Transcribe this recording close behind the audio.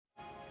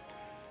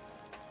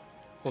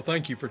Well,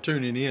 thank you for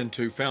tuning in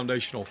to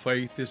Foundational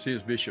Faith. This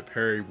is Bishop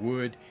Harry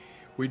Wood.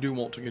 We do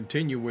want to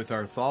continue with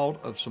our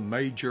thought of some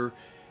major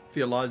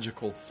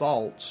theological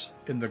thoughts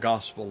in the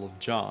Gospel of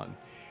John.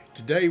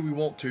 Today we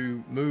want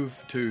to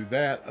move to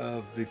that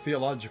of the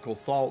theological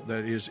thought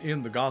that is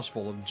in the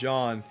Gospel of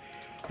John,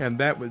 and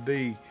that would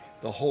be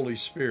the Holy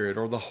Spirit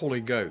or the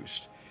Holy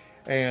Ghost.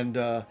 And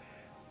of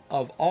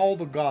all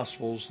the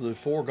Gospels, the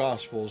four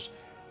Gospels,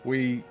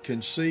 we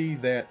can see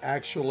that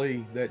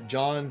actually that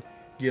John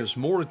gives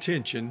more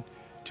attention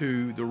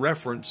to the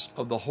reference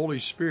of the Holy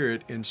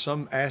Spirit in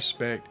some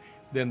aspect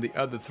than the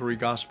other three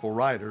gospel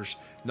writers.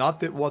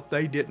 Not that what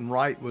they didn't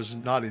write was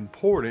not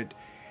important,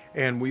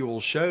 and we will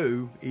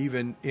show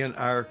even in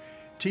our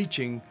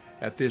teaching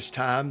at this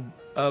time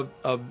of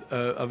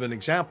an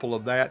example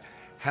of that,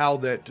 how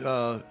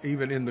that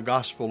even in the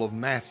Gospel of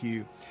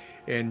Matthew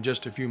in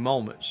just a few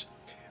moments.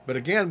 But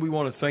again, we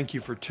want to thank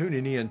you for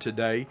tuning in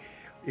today.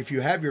 If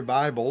you have your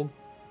Bible,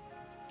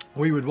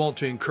 we would want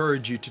to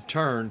encourage you to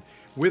turn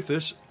with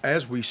us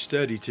as we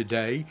study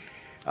today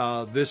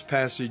this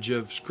passage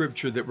of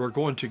Scripture that we're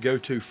going to go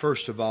to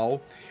first of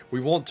all.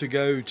 We want to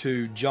go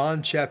to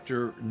John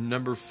chapter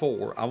number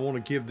 4. I want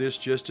to give this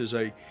just as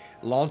a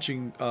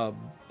launching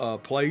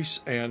place,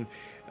 and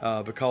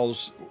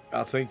because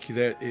I think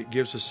that it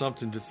gives us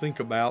something to think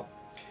about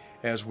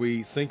as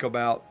we think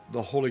about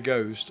the Holy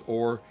Ghost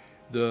or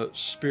the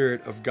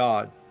Spirit of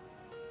God.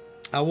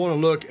 I want to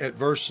look at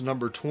verse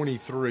number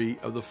 23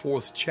 of the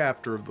 4th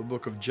chapter of the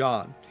book of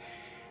John.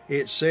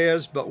 It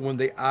says, "But when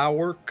the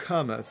hour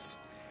cometh,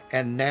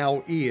 and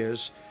now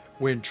is,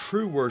 when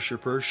true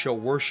worshipers shall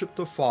worship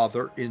the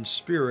Father in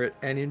spirit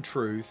and in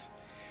truth,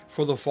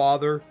 for the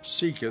Father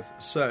seeketh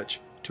such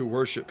to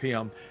worship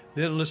him."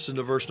 Then listen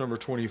to verse number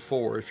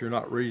 24 if you're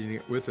not reading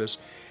it with us.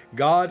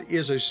 "God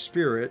is a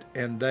spirit,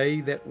 and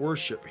they that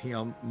worship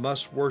him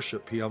must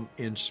worship him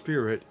in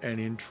spirit and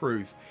in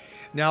truth."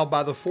 Now,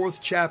 by the 4th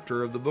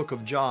chapter of the book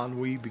of John,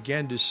 we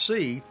began to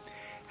see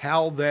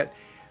how that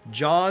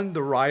John,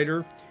 the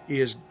writer,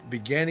 is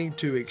beginning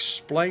to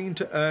explain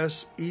to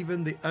us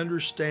even the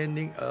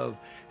understanding of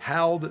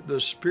how that the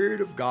Spirit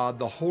of God,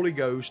 the Holy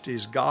Ghost,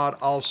 is God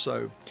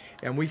also.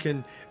 And we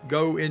can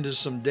go into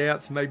some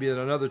depth maybe at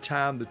another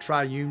time, the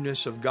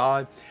triuneness of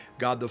God,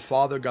 God the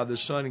Father, God the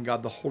Son, and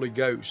God the Holy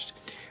Ghost.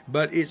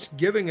 But it's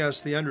giving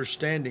us the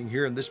understanding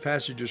here in this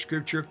passage of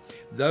Scripture,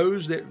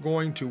 those that are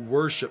going to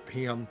worship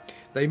him,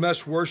 they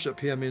must worship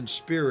him in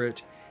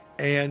spirit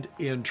and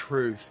in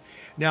truth.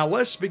 Now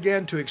let's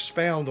begin to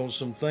expound on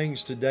some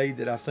things today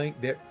that I think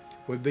that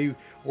would be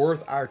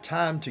worth our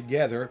time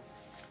together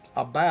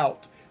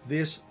about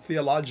this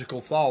theological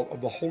thought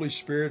of the Holy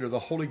Spirit or the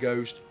Holy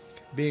Ghost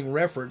being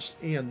referenced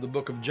in the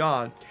book of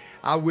John.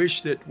 I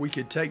wish that we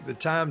could take the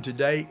time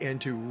today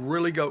and to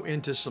really go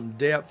into some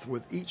depth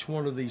with each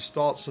one of these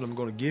thoughts that I'm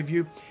going to give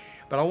you.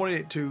 But I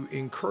wanted to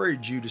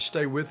encourage you to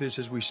stay with us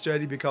as we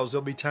study, because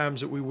there'll be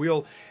times that we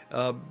will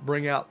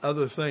bring out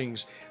other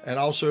things. And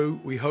also,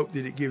 we hope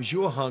that it gives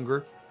you a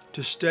hunger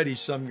to study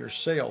some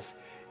yourself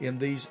in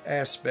these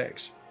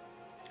aspects.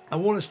 I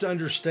want us to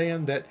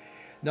understand that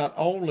not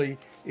only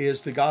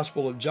is the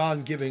Gospel of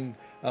John giving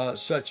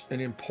such an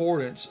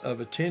importance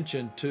of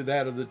attention to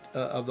that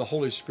of the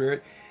Holy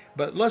Spirit,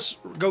 but let's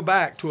go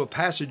back to a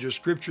passage of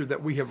Scripture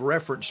that we have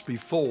referenced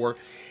before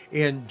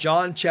in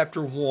John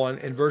chapter 1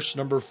 and verse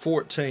number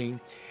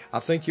 14. I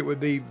think it would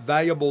be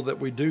valuable that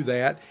we do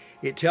that.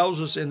 It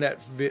tells us in that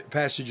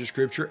passage of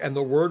Scripture, "And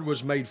the Word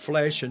was made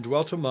flesh and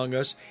dwelt among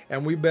us,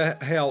 and we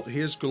beheld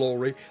his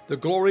glory, the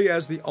glory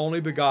as the only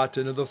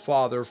begotten of the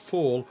Father,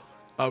 full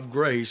of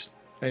grace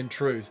and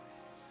truth."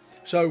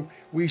 So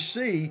we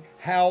see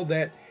how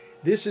that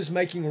this is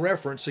making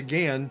reference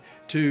again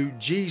to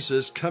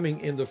Jesus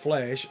coming in the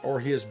flesh, or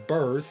his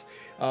birth.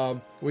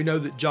 We know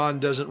that John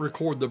doesn't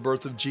record the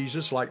birth of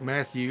Jesus like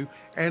Matthew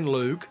and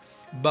Luke,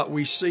 but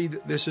we see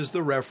that this is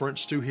the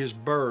reference to his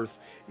birth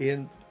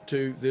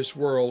into this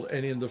world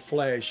and in the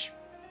flesh.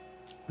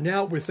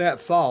 Now, with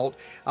that thought,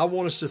 I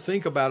want us to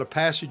think about a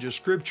passage of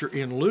Scripture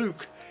in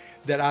Luke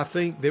that I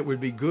think that would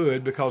be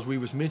good, because we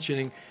was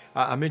mentioning,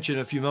 I mentioned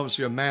a few moments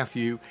ago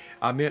Matthew,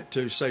 I meant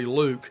to say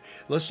Luke.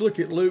 Let's look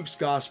at Luke's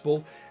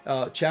Gospel,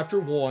 chapter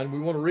 1. We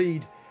want to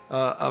read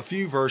a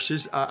few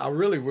verses. I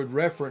really would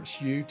reference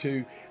you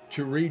to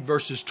read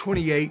verses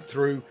 28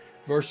 through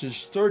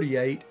verses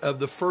 38 of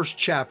the 1st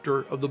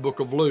chapter of the book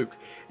of Luke.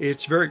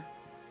 It's very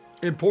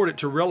important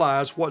to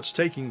realize what's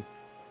taking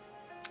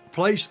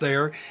place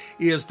there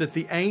is that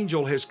the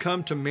angel has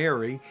come to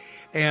Mary,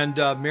 and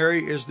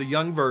Mary is the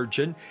young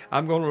virgin.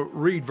 I'm going to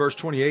read verse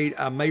 28.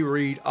 I may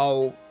read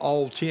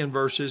all 10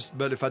 verses,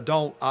 but if I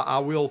don't, I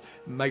will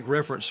make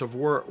reference of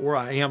where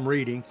I am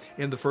reading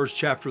in the 1st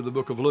chapter of the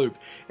book of Luke.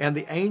 "And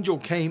the angel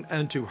came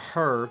unto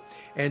her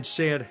and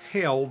said,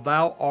 Hail,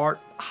 thou art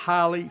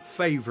highly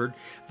favored.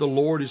 The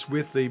Lord is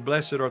with thee.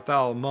 Blessed art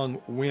thou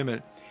among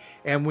women.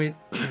 And when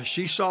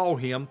she saw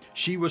him,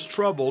 she was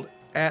troubled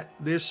at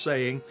this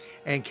saying,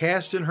 and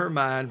cast in her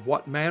mind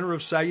what manner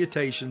of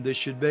salutation this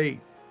should be.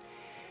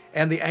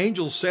 And the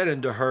angel said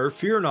unto her,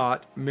 Fear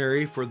not,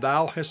 Mary, for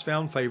thou hast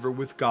found favor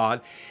with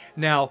God.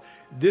 Now,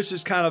 this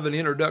is kind of an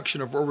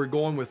introduction of where we're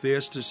going with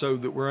this, so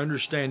that we're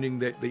understanding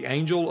that the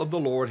angel of the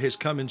Lord has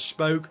come and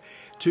spoke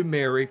to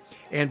Mary.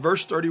 And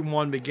verse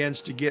 31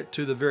 begins to get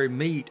to the very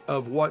meat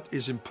of what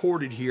is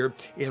imported here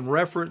in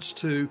reference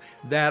to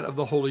that of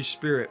the Holy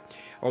Spirit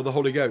or the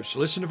Holy Ghost. So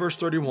listen to verse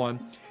 31.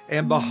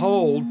 And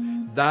behold,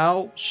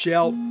 thou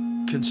shalt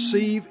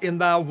conceive in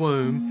thy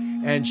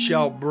womb, and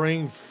shalt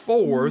bring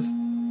forth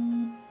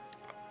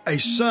a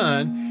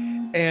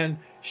son, and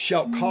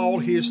shalt call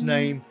his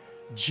name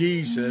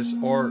Jesus,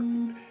 or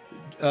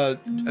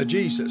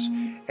Jesus.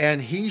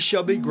 And he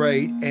shall be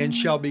great, and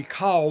shall be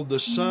called the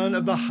Son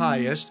of the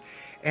Highest,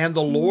 and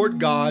the Lord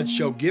God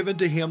shall give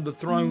unto him the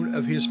throne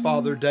of his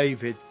father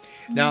David.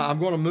 Now I'm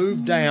going to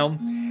move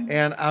down,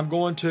 and I'm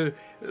going to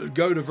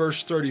go to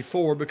verse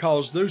 34,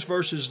 because those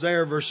verses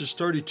there, verses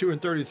 32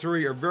 and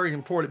 33, are very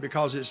important,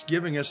 because it's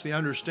giving us the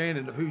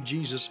understanding of who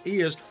Jesus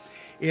is,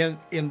 in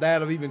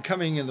that of even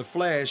coming in the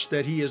flesh,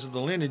 that he is of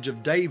the lineage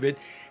of David,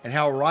 and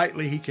how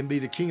rightly he can be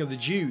the King of the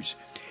Jews.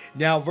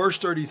 Now verse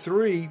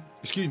 34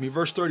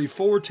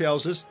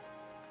 tells us,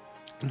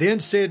 Then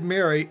said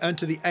Mary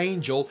unto the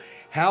angel,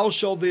 How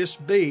shall this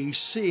be,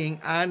 seeing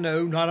I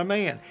know not a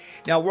man?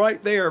 Now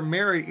right there,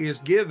 Mary is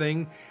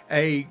giving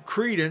a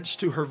credence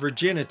to her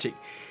virginity.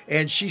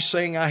 And she's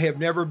saying, I have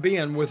never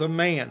been with a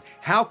man.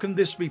 How can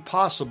this be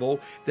possible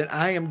that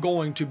I am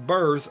going to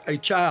birth a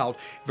child?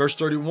 Verse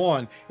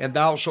 31, And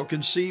thou shalt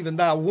conceive in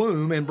thy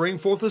womb, and bring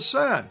forth a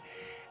son.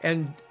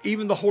 And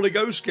even the Holy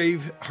Ghost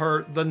gave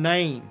her the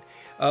name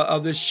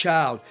of this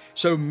child.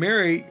 So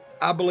Mary,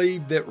 I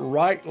believe that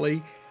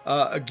rightly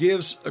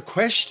gives a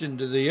question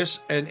to this.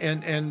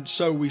 And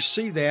so we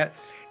see that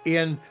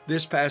in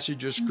this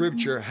passage of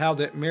Scripture, how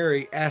that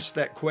Mary asked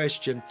that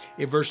question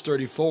in verse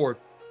 34.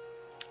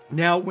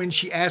 Now, when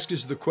she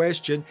asks the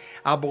question,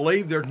 I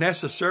believe there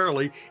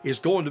necessarily is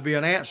going to be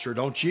an answer,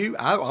 don't you?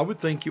 I would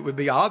think it would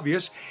be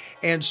obvious.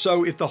 And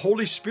so if the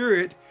Holy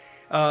Spirit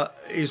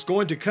is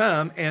going to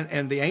come,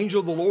 and the angel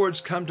of the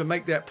Lord's come to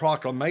make that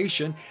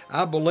proclamation,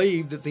 I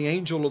believe that the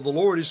angel of the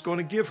Lord is going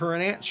to give her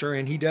an answer,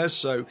 and he does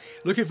so.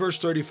 Look at verse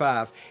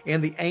 35.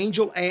 And the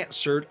angel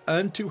answered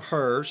unto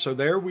her. So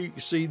there we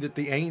see that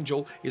the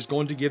angel is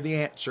going to give the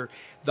answer.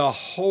 The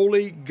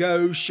Holy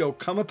Ghost shall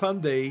come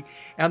upon thee,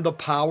 and the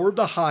power of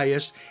the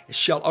highest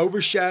shall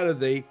overshadow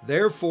thee.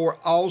 Therefore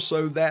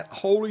also that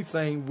holy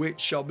thing which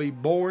shall be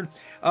born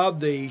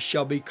of thee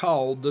shall be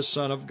called the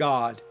Son of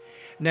God.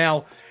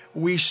 Now,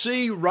 we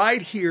see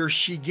right here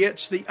she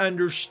gets the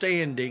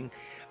understanding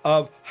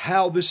of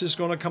how this is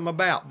going to come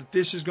about, that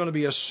this is going to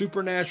be a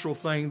supernatural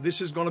thing. This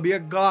is going to be a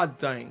God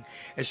thing.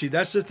 And see,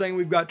 that's the thing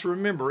we've got to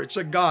remember. It's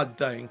a God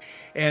thing.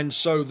 And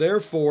so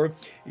therefore,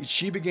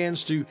 she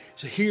begins to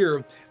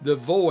hear the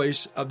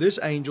voice of this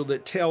angel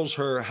that tells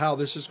her how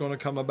this is going to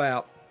come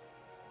about.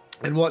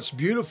 And what's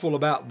beautiful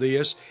about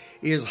this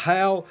is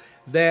how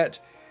that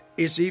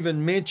it's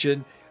even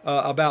mentioned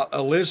about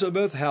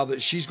Elizabeth, how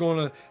that she's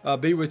going to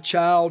be with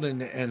child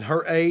and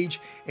her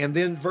age. And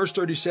then verse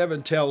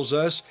 37 tells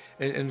us,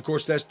 and of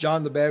course that's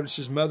John the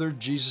Baptist's mother,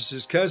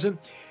 Jesus' cousin,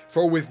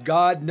 for with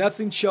God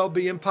nothing shall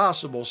be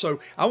impossible. So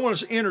I want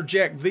to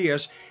interject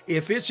this.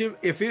 If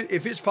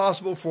it's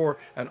possible for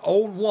an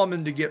old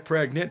woman to get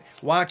pregnant,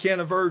 why can't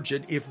a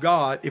virgin if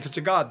it's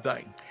a God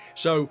thing?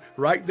 So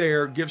right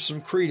there gives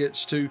some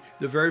credence to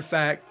the very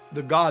fact,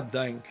 the God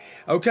thing.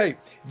 Okay,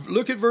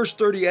 look at verse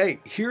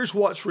 38. Here's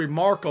what's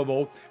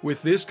remarkable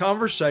with this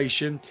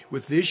conversation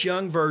with this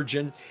young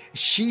virgin.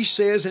 She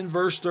says in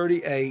verse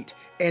 38,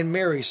 And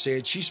Mary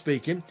said, she's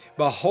speaking,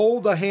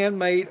 Behold the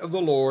handmaid of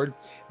the Lord,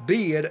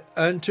 be it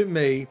unto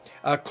me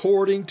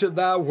according to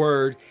thy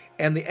word.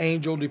 And the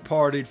angel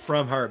departed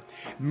from her.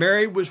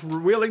 Mary was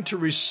willing to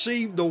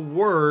receive the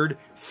word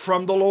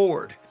from the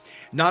Lord.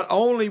 Not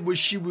only was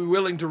she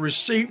willing to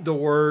receive the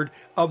word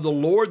of the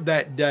Lord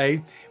that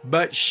day,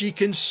 but she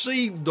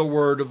conceived the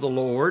word of the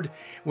Lord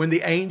when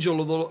the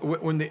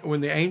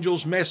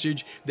angel's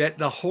message that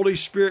the Holy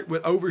Spirit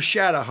would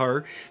overshadow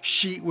her.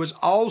 She was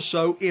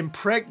also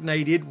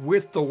impregnated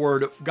with the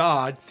word of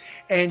God,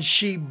 and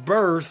she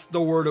birthed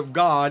the word of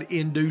God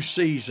in due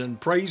season.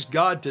 Praise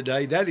God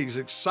today. That is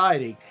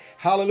exciting.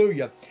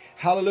 Hallelujah.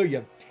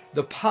 Hallelujah.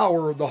 The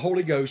power of the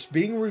Holy Ghost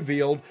being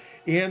revealed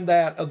in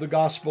that of the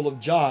Gospel of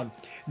John.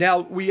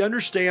 Now, we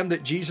understand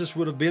that Jesus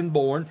would have been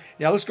born.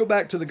 Now, let's go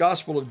back to the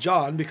Gospel of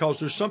John, because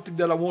there's something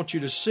that I want you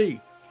to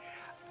see.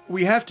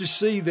 We have to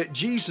see that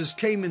Jesus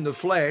came in the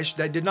flesh.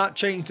 That did not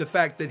change the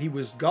fact that he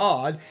was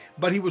God,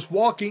 but he was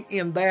walking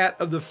in that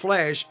of the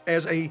flesh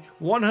as a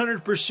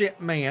 100%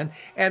 man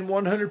and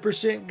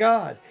 100%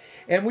 God.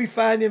 And we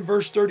find in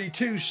verse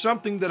 32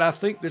 something that I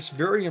think that's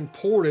very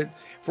important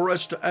for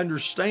us to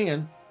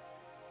understand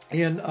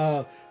in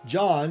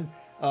John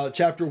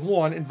chapter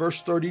 1 and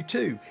verse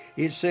 32.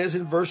 It says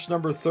in verse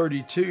number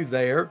 32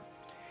 there,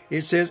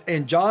 it says,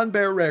 And John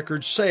bare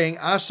record, saying,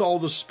 I saw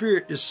the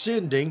Spirit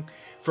descending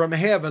from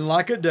heaven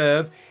like a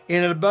dove,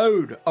 and it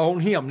abode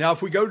on him. Now,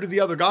 if we go to the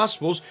other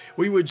Gospels,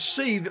 we would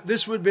see that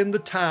this would have been the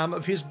time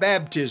of his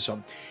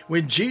baptism.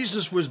 When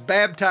Jesus was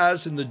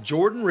baptized in the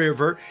Jordan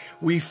River,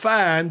 we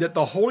find that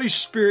the Holy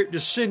Spirit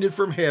descended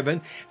from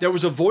heaven. There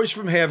was a voice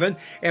from heaven,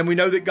 and we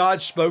know that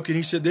God spoke, and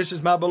he said, "This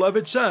is my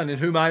beloved Son, in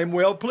whom I am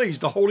well pleased."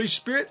 The Holy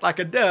Spirit, like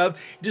a dove,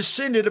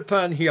 descended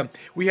upon him.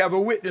 We have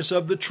a witness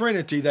of the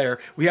Trinity there.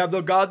 We have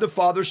the God the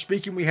Father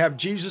speaking. We have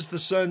Jesus the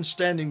Son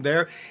standing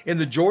there in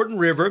the Jordan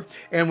River,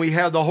 and we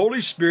have the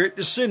Holy Spirit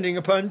descending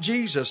upon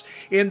Jesus.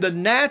 In the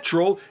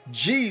natural,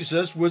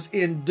 Jesus was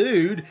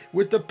endued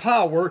with the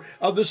power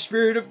of the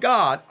Spirit of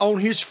God on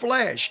his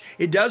flesh.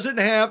 It doesn't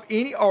have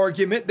any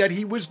argument that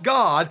he was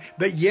God,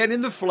 but yet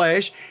in the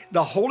flesh,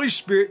 the Holy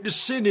Spirit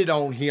descended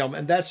on him,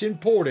 and that's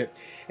important.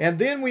 And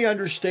then we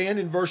understand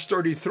in verse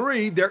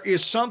 33, there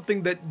is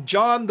something that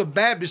John the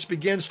Baptist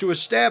begins to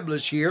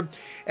establish here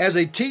as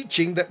a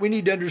teaching that we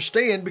need to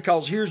understand,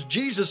 because here's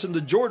Jesus in the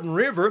Jordan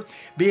River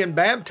being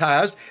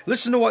baptized.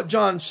 Listen to what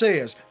John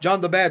says, John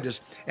the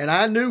Baptist. "And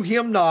I knew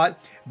him not,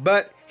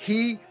 but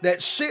he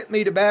that sent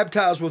me to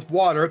baptize with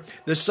water,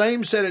 the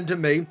same said unto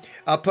me,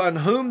 Upon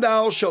whom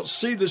thou shalt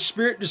see the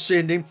Spirit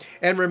descending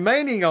and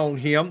remaining on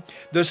him,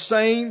 the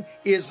same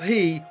is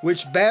he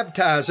which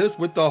baptizeth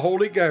with the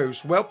Holy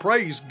Ghost." Well,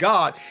 praise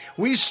God.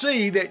 We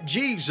see that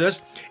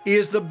Jesus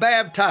is the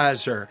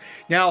baptizer.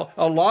 Now,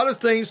 a lot of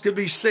things could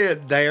be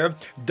said there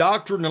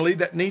doctrinally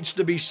that needs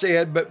to be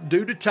said, but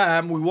due to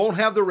time, we won't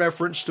have the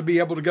reference to be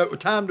able to go,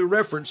 time to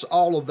reference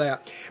all of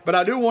that. But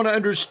I do want to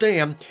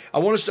understand, I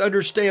want us to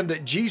understand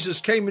that Jesus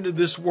came into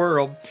this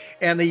world,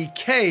 and he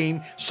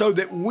came so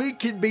that we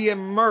could be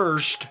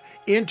immersed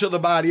into the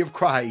body of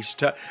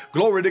Christ.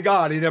 Glory to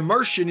God. And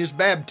immersion is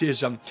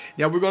baptism.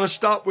 Now, we're going to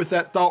stop with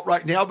that thought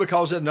right now,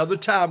 because at another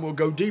time we'll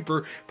go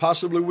deeper,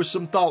 possibly with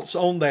some thoughts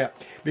on that,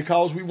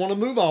 because we want to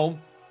move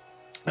on.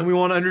 And we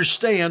want to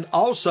understand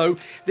also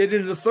that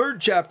in the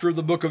 3rd chapter of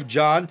the book of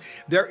John,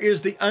 there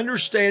is the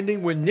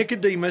understanding when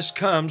Nicodemus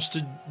comes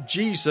to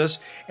Jesus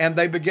and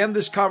they begin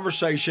this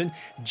conversation,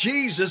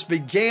 Jesus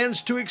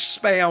begins to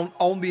expound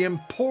on the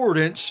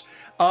importance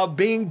of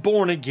being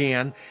born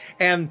again.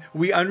 And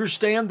we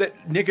understand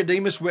that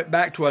Nicodemus went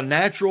back to a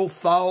natural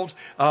thought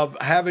of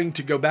having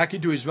to go back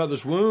into his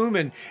mother's womb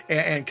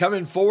and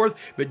coming forth.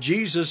 But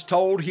Jesus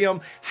told him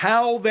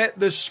how that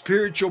the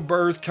spiritual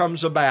birth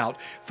comes about.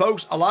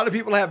 Folks, a lot of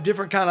people have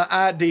different kind of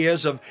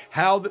ideas of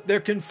how that they're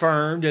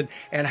confirmed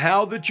and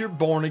how that you're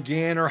born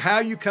again, or how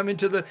you come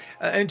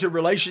into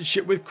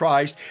relationship with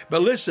Christ.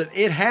 But listen,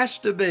 it has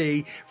to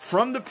be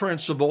from the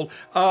principle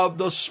of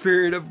the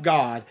Spirit of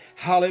God.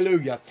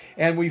 Hallelujah.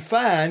 And we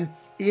find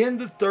in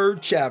the 3rd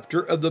chapter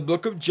of the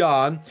book of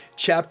John,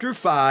 chapter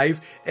 5,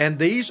 and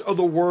these are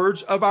the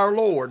words of our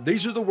Lord.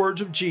 These are the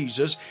words of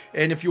Jesus,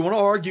 and if you want to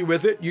argue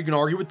with it, you can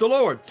argue with the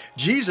Lord.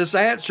 Jesus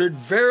answered,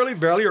 "Verily,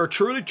 verily, or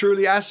truly,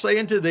 truly, I say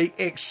unto thee,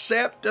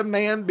 except a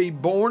man be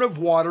born of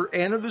water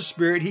and of the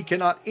Spirit, he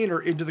cannot enter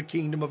into the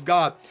kingdom of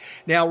God."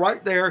 Now,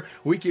 right there,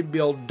 we can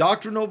build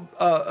doctrinal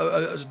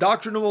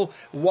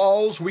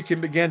walls. We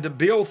can begin to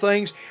build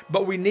things,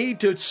 but we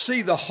need to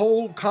see the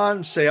whole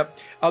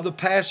concept of the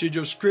passage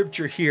of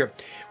Scripture here.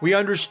 We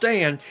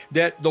understand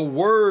that the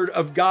Word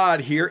of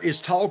God here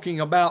is talking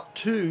about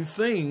two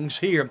things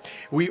here.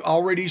 We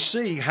already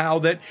see how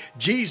that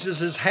Jesus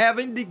is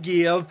having to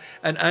give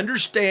an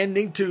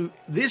understanding to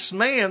this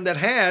man that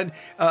had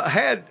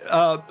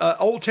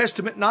Old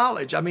Testament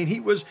knowledge. I mean, he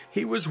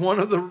was one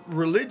of the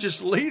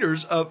religious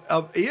leaders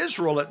of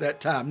Israel at that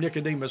time.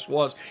 Nicodemus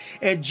was,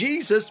 and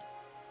Jesus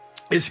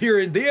is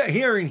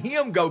hearing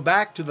him go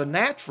back to the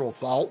natural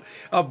thought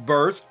of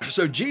birth.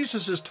 So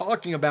Jesus is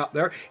talking about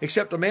there,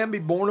 except a man be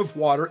born of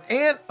water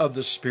and of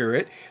the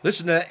Spirit.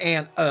 Listen to that,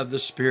 and of the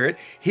Spirit,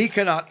 he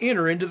cannot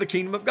enter into the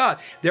kingdom of God.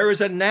 There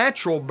is a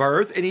natural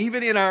birth, and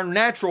even in our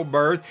natural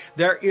birth,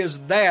 there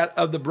is that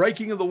of the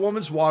breaking of the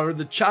woman's water.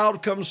 The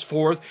child comes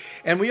forth,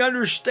 and we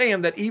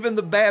understand that even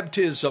the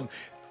baptism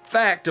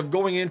fact of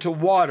going into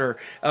water,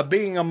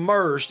 being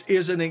immersed,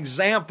 is an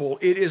example.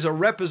 It is a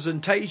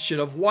representation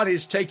of what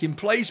is taking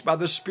place by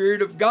the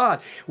Spirit of God.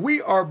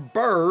 We are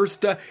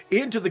birthed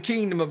into the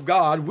kingdom of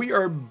God. We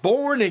are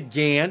born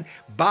again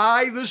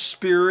by the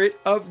Spirit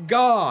of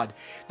God.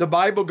 The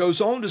Bible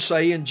goes on to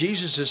say, and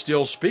Jesus is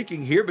still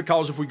speaking here,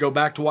 because if we go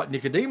back to what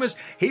Nicodemus,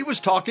 he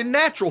was talking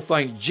natural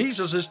things.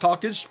 Jesus is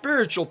talking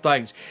spiritual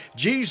things.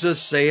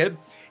 Jesus said,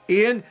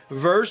 in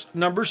verse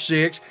number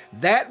 6,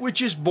 that which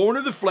is born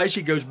of the flesh,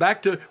 he goes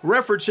back to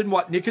referencing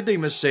what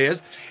Nicodemus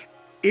says,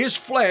 is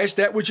flesh.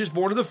 That which is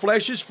born of the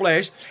flesh is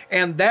flesh,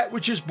 and that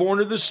which is born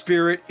of the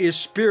Spirit is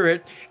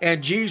spirit.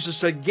 And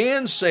Jesus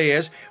again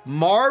says,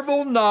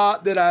 marvel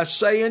not that I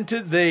say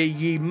unto thee,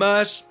 ye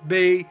must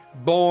be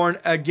born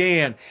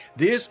again.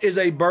 This is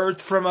a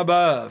birth from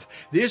above.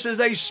 This is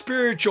a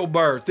spiritual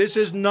birth. This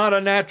is not a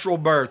natural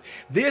birth.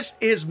 This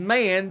is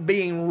man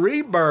being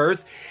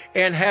rebirthed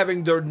and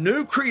having the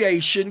new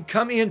creation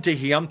come into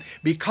him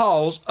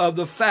because of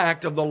the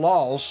fact of the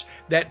loss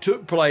that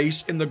took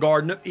place in the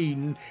Garden of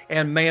Eden,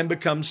 and man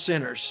becomes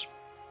sinners.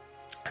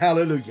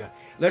 Hallelujah.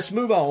 Let's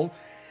move on.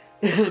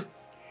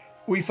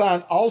 we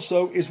find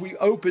also, as we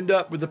opened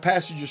up with the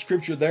passage of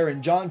Scripture there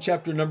in John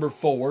chapter number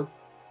 4,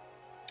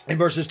 in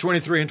verses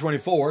 23 and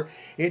 24,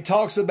 it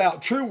talks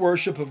about true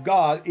worship of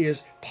God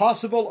is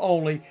possible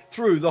only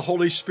through the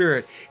Holy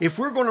Spirit. If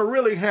we're going to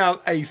really have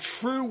a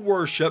true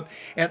worship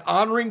and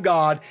honoring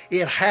God,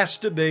 it has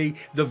to be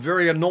the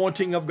very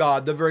anointing of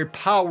God, the very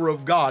power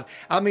of God.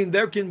 I mean,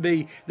 there can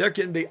be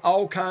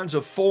all kinds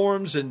of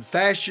forms and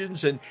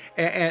fashions and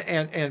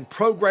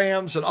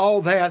programs and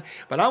all that,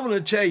 but I want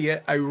to tell you,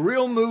 a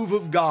real move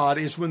of God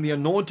is when the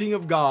anointing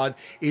of God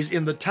is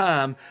in the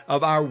time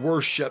of our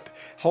worship.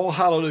 Oh,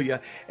 hallelujah.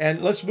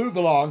 And let's move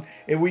along.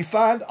 And we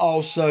find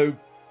also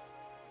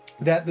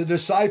that the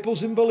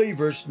disciples and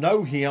believers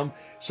know Him,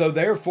 so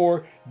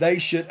therefore they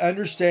should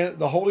understand that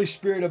the Holy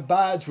Spirit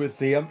abides with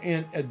them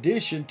in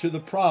addition to the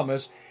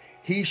promise,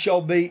 He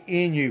shall be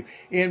in you.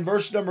 In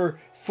verse number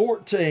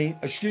 17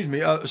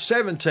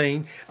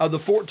 of the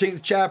 14th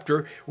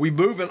chapter, we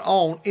moving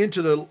on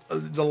into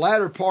the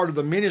latter part of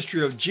the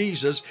ministry of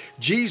Jesus.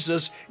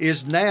 Jesus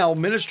is now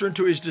ministering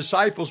to His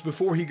disciples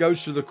before He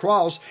goes to the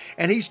cross,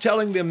 and He's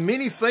telling them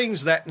many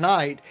things that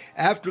night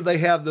after they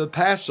have the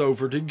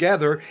Passover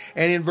together.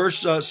 And in verse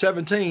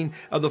 17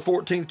 of the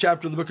 14th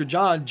chapter of the book of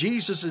John,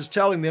 Jesus is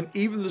telling them,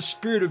 even the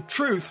Spirit of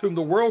truth, whom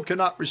the world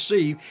cannot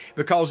receive,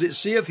 because it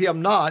seeth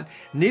Him not,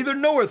 neither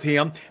knoweth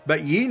Him,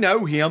 but ye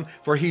know Him,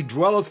 for He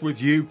dwelleth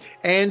with you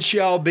and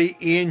shall be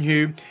in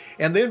you.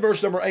 And then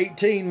verse number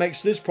 18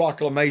 makes this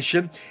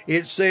proclamation.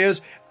 It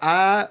says,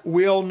 I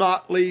will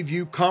not leave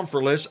you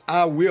comfortless.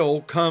 I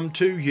will come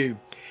to you.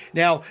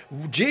 Now,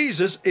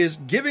 Jesus is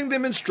giving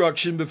them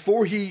instruction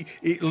before he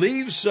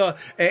leaves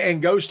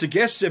and goes to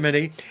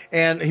Gethsemane,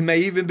 and he may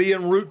even be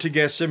en route to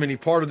Gethsemane,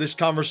 part of this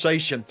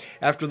conversation,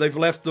 after they've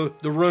left the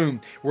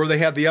room where they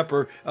have the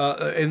upper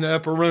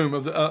room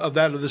of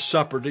the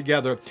supper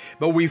together.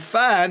 But we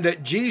find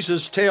that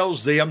Jesus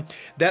tells them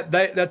that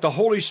the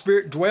Holy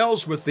Spirit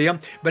dwells with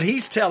them, but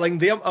He's telling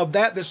them of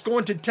that's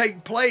going to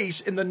take place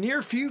in the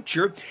near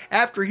future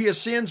after He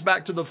ascends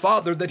back to the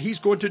Father, that He's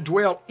going to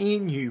dwell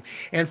in you.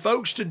 And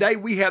folks, today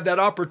we have that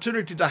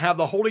opportunity to have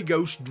the Holy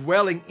Ghost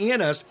dwelling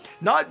in us,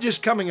 not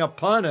just coming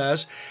upon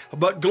us,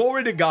 but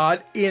glory to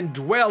God,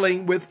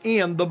 indwelling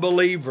within the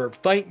believer.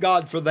 Thank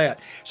God for that.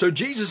 So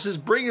Jesus is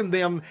bringing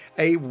them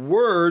a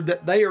word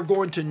that they are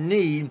going to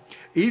need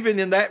even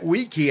in that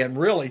weekend,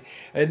 really.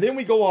 And then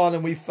we go on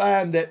and we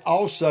find that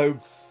also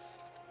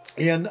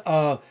in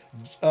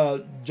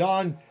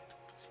John's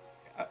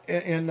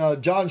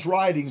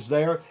writings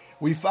there,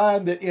 we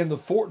find that in the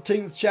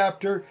 14th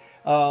chapter,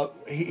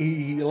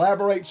 he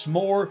elaborates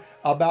more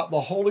about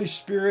the Holy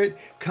Spirit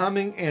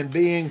coming and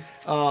being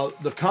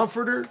the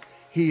comforter.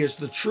 He is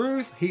the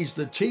truth. He's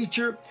the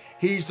teacher.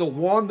 He's the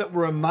one that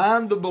will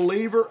remind the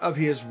believer of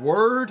His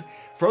word.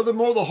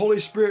 Furthermore, the Holy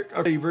Spirit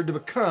a believer to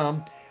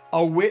become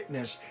a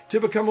witness.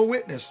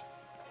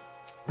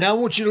 Now I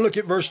want you to look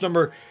at verse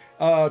number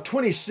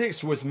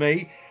 26 with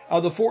me.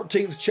 The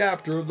 14th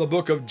chapter of the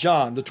book of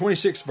John, the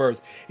 26th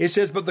verse. It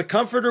says, but the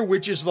Comforter,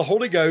 which is the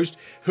Holy Ghost,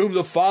 whom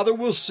the Father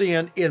will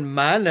send in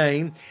my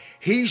name,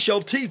 He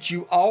shall teach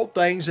you all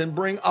things and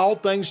bring all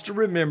things to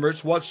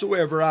remembrance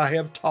whatsoever I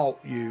have taught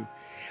you.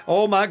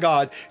 Oh my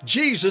God,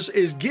 Jesus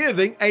is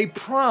giving a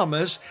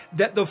promise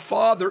that the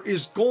Father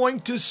is going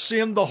to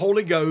send the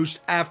Holy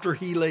Ghost after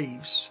He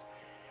leaves.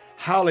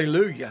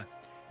 Hallelujah.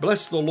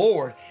 Bless the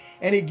Lord.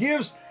 And He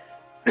gives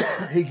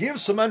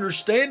some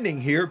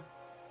understanding here,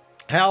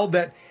 how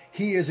that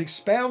He is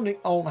expounding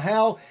on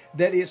how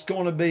that it's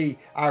going to be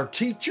our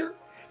teacher.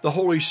 The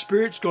Holy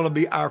Spirit's going to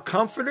be our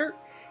comforter.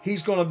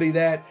 He's going to be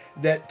that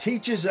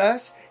teaches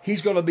us.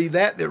 He's going to be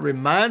that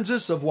reminds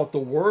us of what the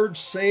Word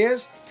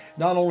says.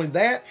 Not only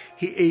that,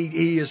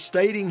 he is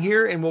stating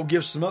here, and we'll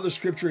give some other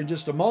scripture in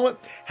just a moment,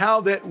 how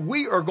that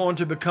we are going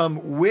to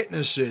become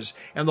witnesses,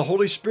 and the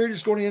Holy Spirit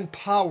is going to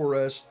empower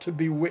us to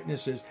be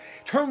witnesses.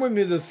 Turn with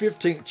me to the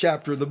 15th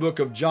chapter of the book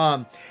of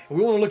John, and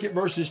we want to look at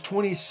verses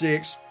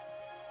 26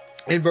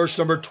 in verse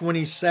number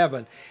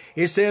 27.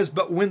 It says,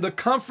 but when the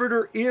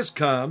Comforter is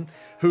come,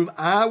 whom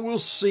I will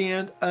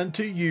send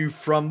unto you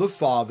from the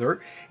Father,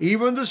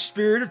 even the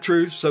Spirit of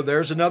truth. So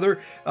there's another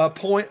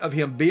point of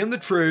Him being the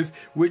truth,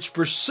 which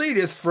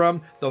proceedeth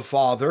from the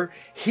Father.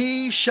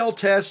 He shall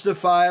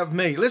testify of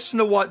me. Listen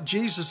to what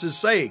Jesus is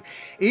saying.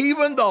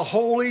 Even the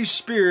Holy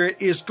Spirit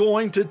is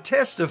going to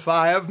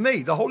testify of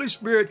me. The Holy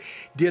Spirit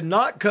did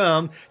not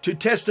come to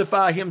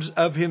testify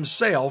of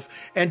Himself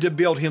and to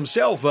build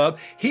Himself up.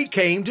 He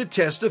came to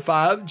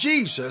testify of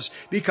Jesus,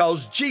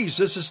 because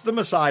Jesus is the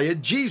Messiah.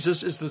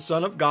 Jesus is the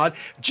Son of God.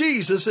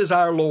 Jesus is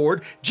our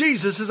Lord.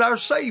 Jesus is our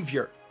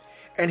Savior.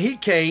 And He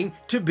came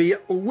to be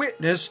a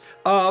witness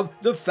of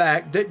the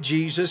fact that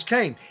Jesus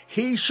came.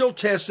 He shall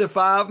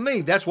testify of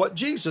me. That's what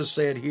Jesus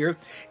said here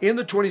in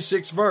the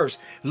 26th verse.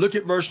 Look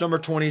at verse number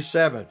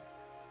 27.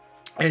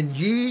 And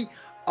ye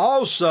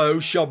also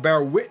shall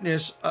bear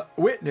witness,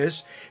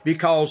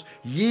 because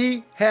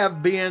ye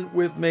have been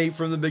with me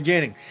from the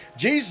beginning.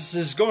 Jesus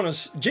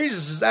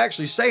is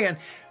actually saying,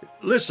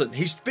 Listen,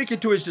 he's speaking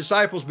to his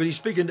disciples, but he's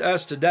speaking to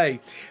us today.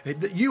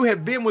 You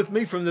have been with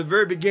me from the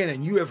very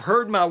beginning. You have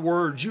heard my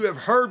words. You have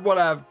heard what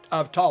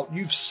I've taught.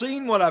 You've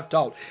seen what I've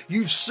taught.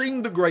 You've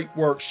seen the great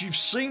works. You've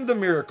seen the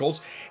miracles.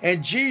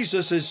 And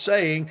Jesus is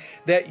saying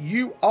that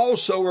you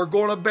also are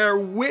going to bear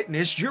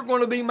witness. You're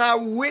going to be my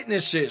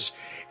witnesses.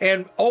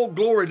 And oh,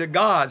 glory to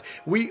God.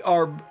 We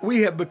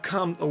have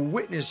become the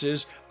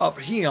witnesses of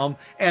him,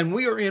 and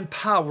we are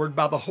empowered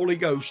by the Holy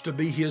Ghost to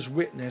be his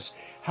witness.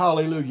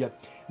 Hallelujah.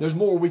 There's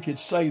more we could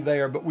say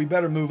there, but we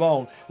better move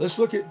on. Let's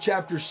look at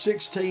chapter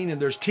 16, and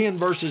there's 10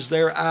 verses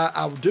there.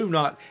 I do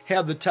not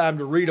have the time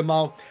to read them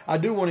all. I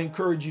do want to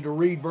encourage you to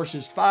read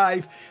verses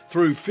 5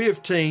 through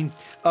 15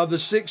 of the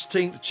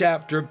 16th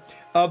chapter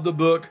of the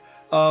book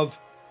of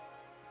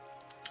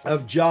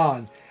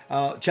John.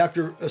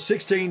 Chapter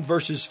 16,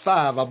 verses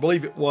 5, I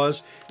believe it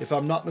was, if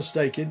I'm not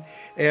mistaken.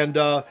 And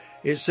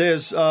it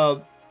says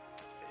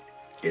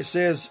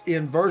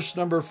in verse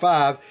number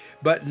 5,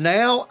 "But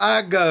now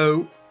I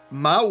go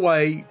my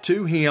way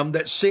to him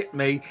that sent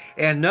me,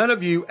 and none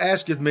of you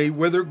asketh me,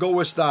 whither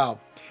goest thou?"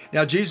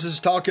 Now Jesus is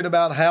talking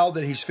about how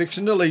that he's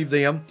fixing to leave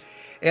them.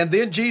 And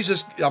then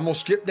Jesus, I'm going to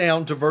skip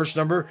down to verse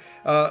number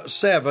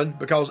 7,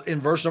 because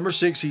in verse number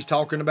 6, he's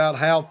talking about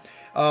how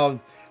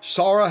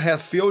sorrow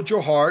hath filled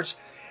your hearts.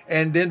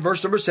 And then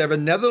verse number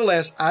 7,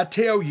 "Nevertheless, I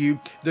tell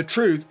you the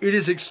truth, it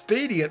is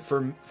expedient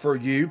for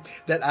you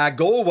that I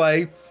go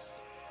away.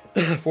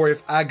 For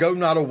if I go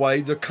not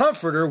away, the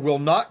Comforter will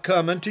not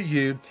come unto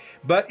you.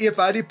 But if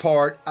I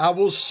depart, I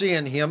will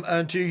send him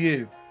unto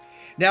you.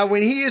 Now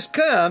when he is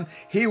come,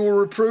 he will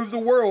reprove the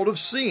world of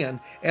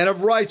sin, and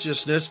of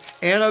righteousness,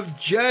 and of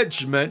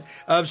judgment.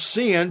 Of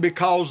sin,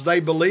 because they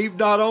believe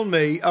not on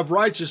me. Of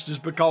righteousness,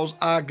 because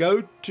I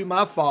go to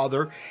my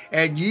Father,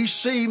 and ye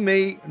see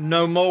me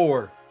no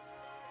more.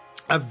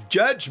 Of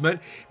judgment,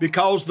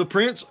 because the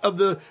prince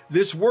of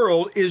this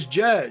world is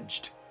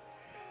judged.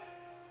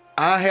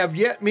 I have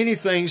yet many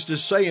things to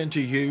say unto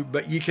you,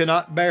 but ye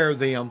cannot bear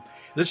them."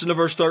 Listen to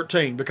verse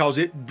 13, because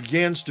it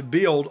begins to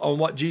build on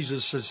what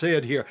Jesus has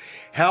said here.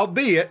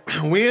 "Howbeit,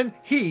 when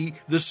he,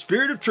 the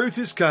Spirit of truth,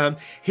 is come,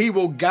 he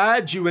will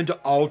guide you into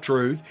all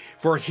truth.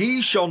 For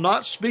he shall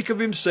not speak of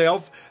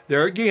himself."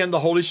 There again, the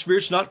Holy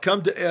Spirit's not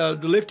come to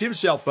lift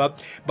himself up.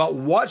 "But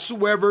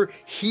whatsoever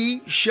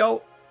he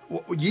shall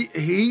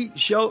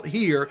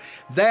hear,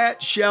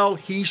 that shall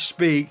he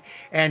speak,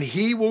 and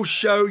he will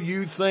show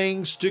you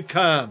things to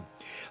come."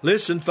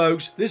 Listen,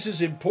 folks, this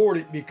is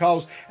important,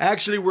 because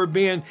actually we're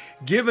being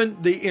given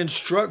the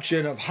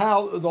instruction of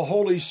how the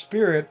Holy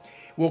Spirit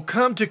will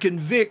come to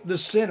convict the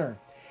sinner.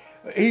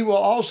 He will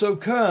also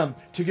come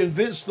to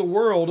convince the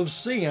world of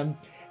sin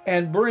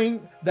and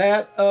bring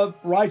that of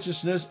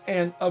righteousness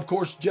and, of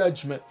course,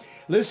 judgment.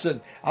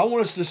 Listen, I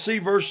want us to see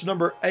verse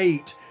number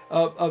 8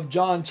 of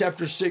John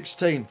chapter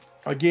 16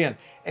 again.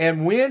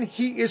 "And when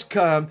he is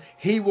come,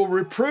 he will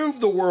reprove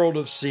the world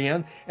of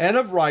sin, and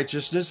of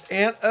righteousness,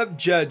 and of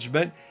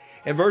judgment."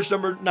 And verse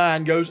number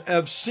 9 goes,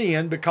 "Of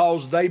sin,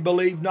 because they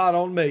believe not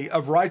on me.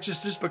 Of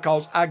righteousness,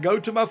 because I go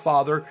to my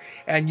Father,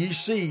 and ye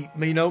see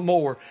me no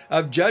more.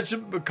 Of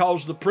judgment,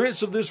 because the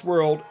prince of this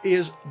world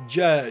is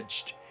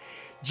judged."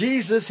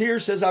 Jesus here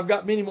says, I've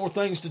got many more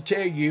things to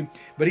tell you,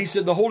 but he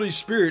said the Holy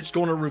Spirit's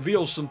going to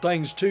reveal some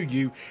things to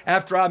you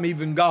after I'm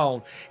even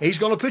gone. He's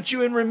going to put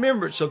you in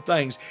remembrance of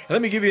things. And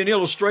let me give you an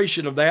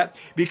illustration of that,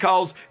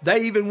 because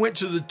they even went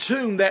to the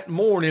tomb that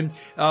morning,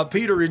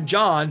 Peter and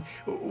John,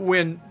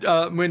 when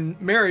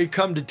Mary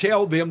come to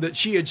tell them that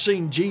she had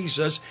seen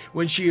Jesus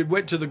when she had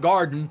went to the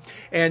garden,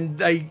 and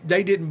they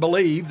didn't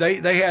believe.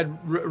 They had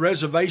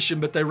reservation,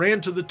 but they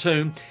ran to the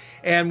tomb.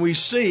 And we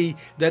see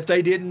that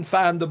they didn't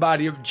find the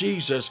body of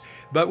Jesus.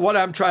 But what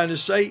I'm trying to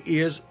say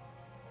is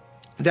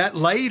that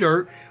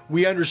later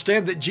we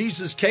understand that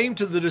Jesus came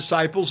to the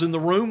disciples in the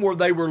room where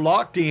they were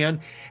locked in,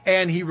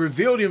 and he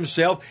revealed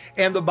himself.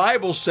 And the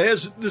Bible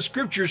says the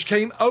scriptures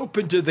came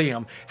open to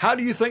them. How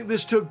do you think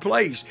this took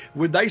place?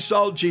 When they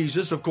saw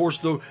Jesus, of course,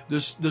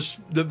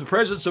 the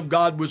presence of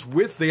God was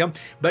with them.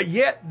 But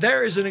yet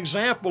there is an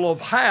example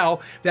of how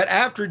that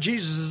after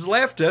Jesus has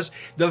left us,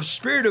 the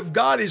Spirit of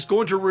God is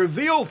going to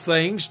reveal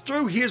things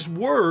through his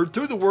word,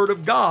 through the word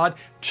of God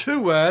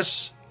to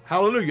us.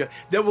 Hallelujah.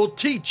 That will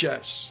teach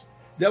us.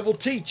 That will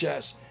teach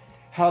us.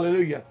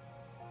 Hallelujah.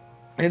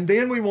 And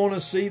then we want to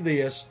see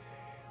this,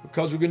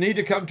 because we need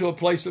to come to a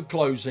place of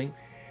closing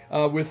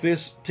with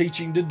this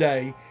teaching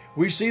today.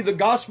 We see the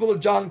Gospel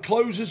of John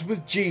closes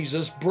with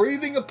Jesus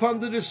breathing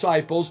upon the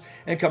disciples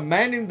and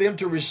commanding them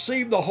to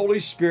receive the Holy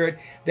Spirit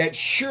that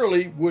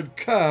surely would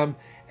come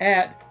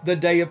at the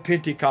day of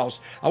Pentecost.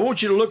 I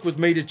want you to look with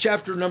me to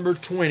chapter number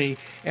 20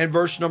 and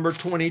verse number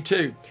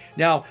 22.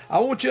 Now, I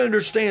want you to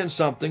understand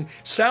something.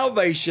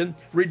 Salvation,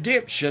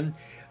 redemption,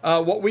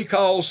 what we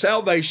call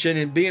salvation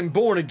and being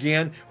born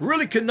again,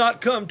 really could not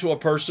come to a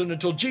person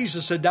until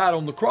Jesus had died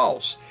on the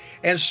cross.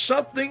 And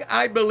something,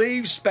 I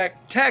believe,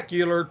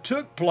 spectacular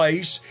took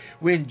place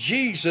when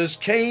Jesus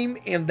came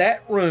in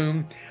that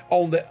room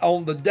on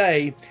the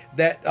day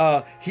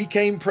that he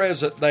came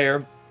present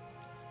there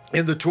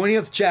in the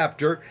 20th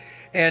chapter,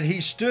 and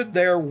he stood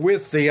there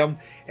with them.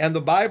 And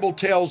the Bible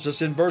tells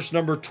us in verse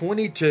number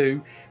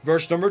 22,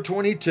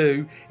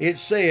 it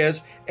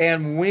says,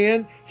 and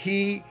when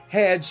he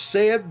had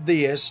said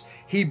this,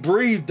 he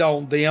breathed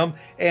on them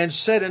and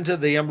said unto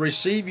them,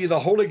 receive ye the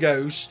Holy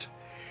Ghost.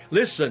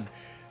 Listen,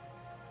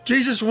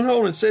 Jesus went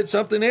on and said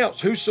something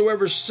else.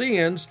 Whosoever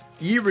sins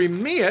ye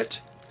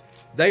remit,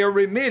 they are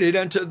remitted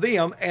unto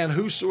them, and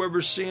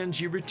whosoever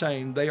sins ye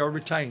retain, they are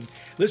retained.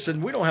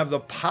 Listen, we don't have the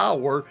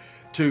power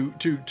to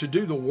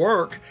do the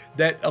work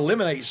that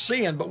eliminates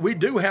sin, but we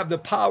do have the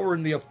power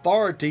and the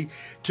authority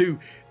to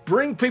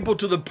bring people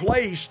to the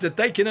place that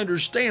they can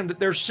understand that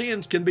their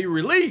sins can be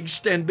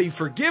released and be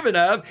forgiven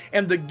of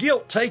and the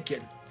guilt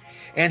taken.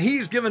 And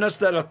he's given us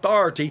that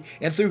authority,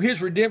 and through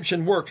his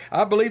redemption work,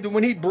 I believe that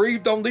when he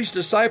breathed on these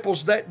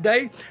disciples that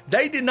day,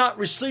 they did not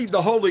receive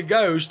the Holy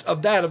Ghost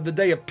of the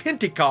day of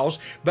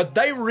Pentecost, but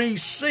they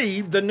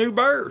received the new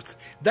birth.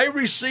 They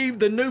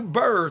received the new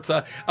birth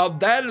of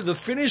the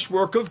finished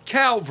work of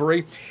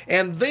Calvary.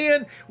 And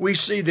then we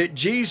see that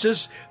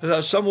Jesus,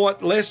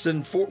 somewhat less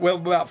than,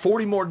 about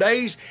 40 more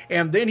days,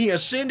 and then he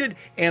ascended,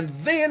 and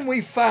then we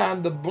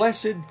find the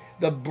blessing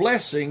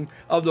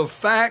of the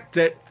fact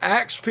that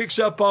Acts picks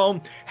up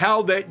on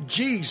how that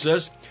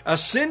Jesus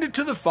ascended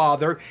to the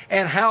Father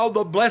and how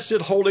the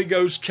blessed Holy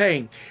Ghost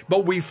came.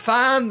 But we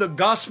find the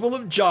Gospel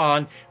of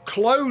John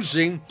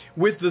closing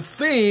with the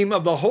theme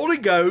of the Holy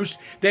Ghost,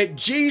 that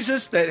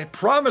Jesus, that had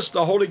promised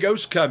the Holy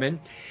Ghost coming,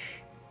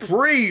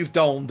 breathed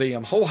on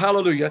them. Oh,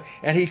 hallelujah.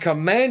 And he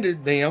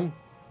commanded them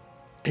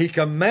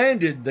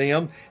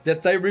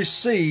that they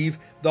receive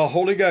the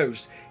Holy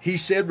Ghost. He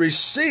said,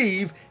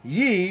 receive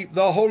ye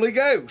the Holy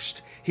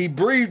Ghost. He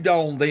breathed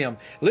on them.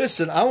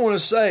 Listen, I want to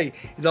say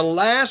the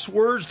last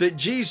words that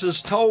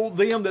Jesus told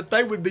them that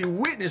they would be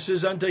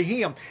witnesses unto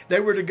him. They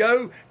were to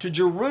go to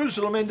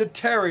Jerusalem and to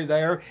tarry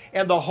there,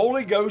 and the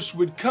Holy Ghost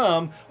would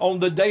come on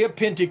the day of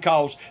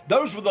Pentecost.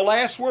 Those were the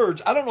last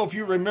words. I don't know if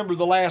you remember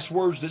the last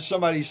words that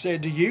somebody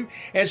said to you,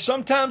 and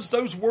sometimes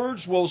those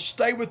words will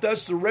stay with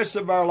us the rest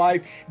of our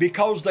life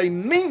because they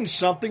mean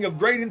something of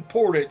great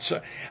importance.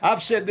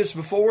 I've said this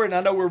before, and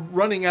I know we're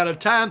running out of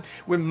time.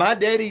 When my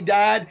daddy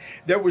died,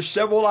 there were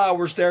several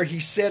hours there. He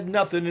said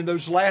nothing in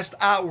those last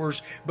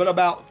hours, but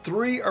about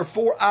 3 or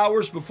 4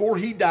 hours before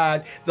he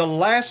died, the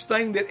last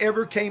thing that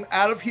ever came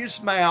out of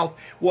his mouth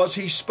was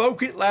he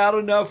spoke it loud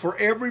enough for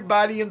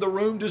everybody in the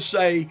room to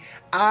say,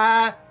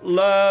 I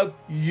love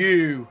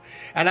you.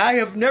 And I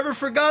have never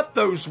forgot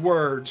those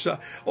words.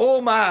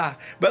 Oh my.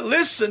 But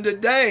listen,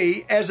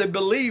 today, as a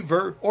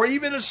believer or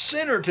even a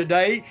sinner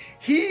today,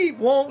 he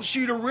wants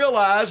you to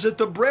realize that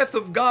the breath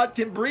of God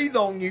can breathe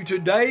on you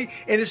today,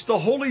 and it's the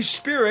Holy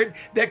Spirit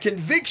that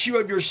convicts you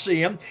of your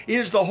sin. It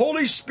is the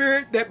Holy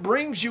Spirit that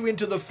brings you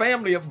into the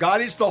family of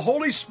God. It's the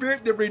Holy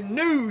Spirit that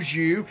renews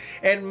you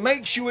and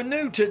makes you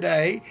anew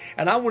today.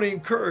 And I want to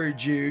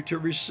encourage you to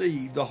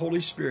receive the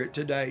Holy Spirit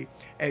today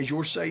as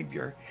your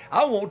Savior.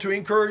 I want to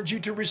encourage you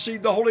to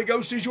receive the Holy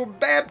Ghost as your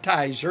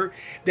baptizer,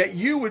 that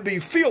you would be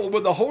filled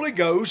with the Holy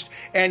Ghost,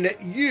 and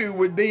that you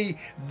would be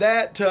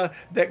that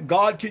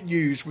God could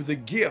use with the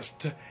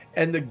gift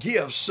and the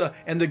gifts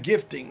and the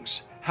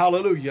giftings,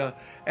 hallelujah,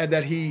 and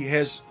that he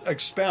has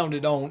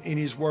expounded on in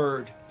his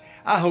word.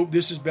 I hope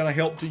this has been a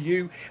help to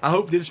you. I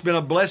hope that it's been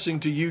a blessing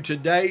to you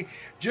today,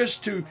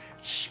 just to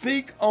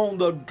speak on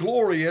the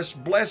glorious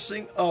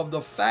blessing of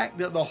the fact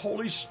that the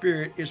Holy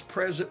Spirit is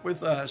present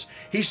with us.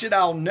 He said,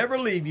 I'll never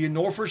leave you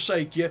nor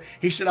forsake you.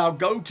 He said, I'll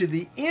go to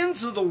the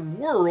ends of the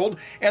world,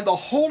 and the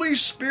Holy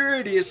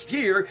Spirit is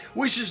here,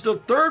 which is the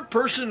third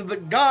person of the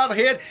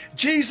Godhead.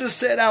 Jesus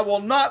said, I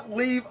will not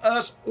leave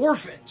us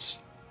orphans.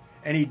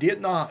 And he did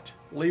not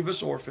leave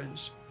us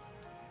orphans.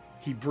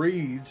 He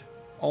breathed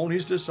on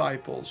his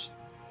disciples.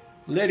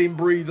 Let him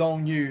breathe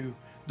on you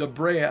the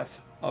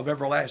breath of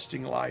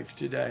everlasting life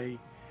today.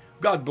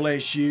 God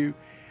bless you.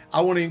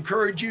 I want to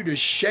encourage you to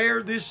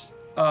share this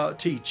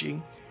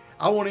teaching.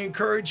 I want to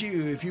encourage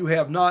you, if you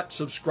have not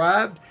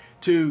subscribed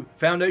to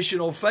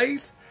Foundational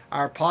Faith,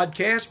 our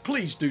podcast,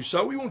 please do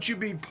so. We want you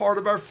to be part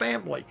of our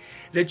family,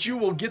 that you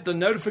will get the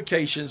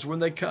notifications when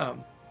they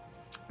come.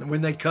 And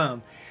when they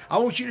come, I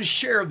want you to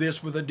share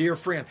this with a dear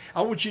friend.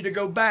 I want you to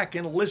go back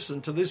and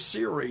listen to this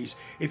series.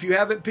 If you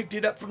haven't picked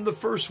it up from the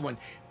first one,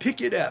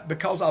 pick it up,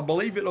 because I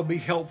believe it'll be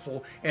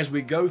helpful as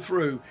we go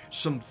through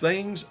some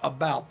things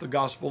about the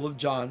Gospel of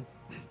John.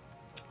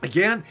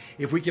 Again,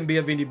 if we can be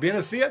of any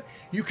benefit,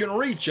 you can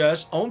reach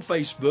us on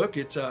Facebook.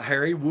 It's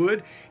Harry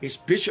Wood. It's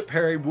Bishop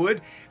Harry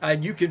Wood.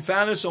 And you can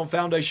find us on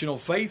Foundational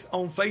Faith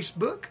on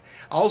Facebook.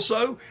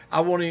 Also,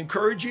 I want to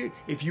encourage you,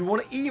 if you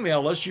want to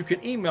email us, you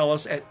can email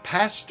us at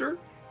Pastor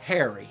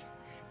Harry.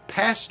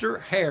 Pastor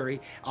Harry.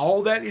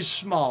 All that is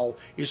small.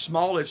 It's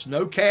small. It's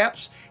no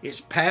caps.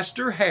 It's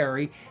Pastor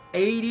Harry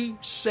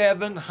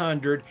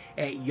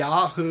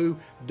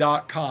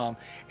 8700@yahoo.com,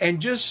 and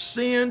just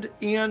send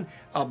in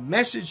a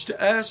message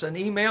to us, an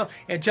email,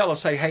 and tell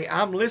us, hey,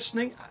 I'm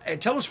listening.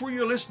 And tell us where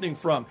you're listening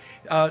from.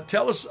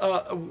 Tell us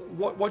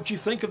what you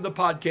think of the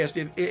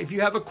podcast. If you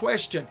have a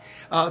question,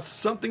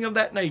 something of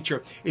that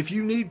nature. If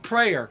you need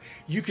prayer,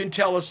 you can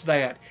tell us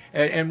that,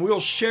 and we'll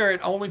share it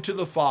only to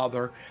the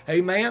Father.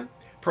 Amen.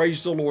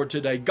 Praise the Lord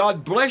today.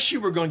 God bless you.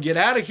 We're going to get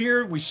out of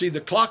here. We see the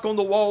clock on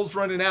the walls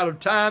running out of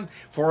time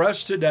for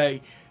us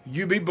today.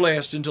 You be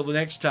blessed until the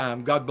next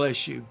time. God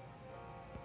bless you.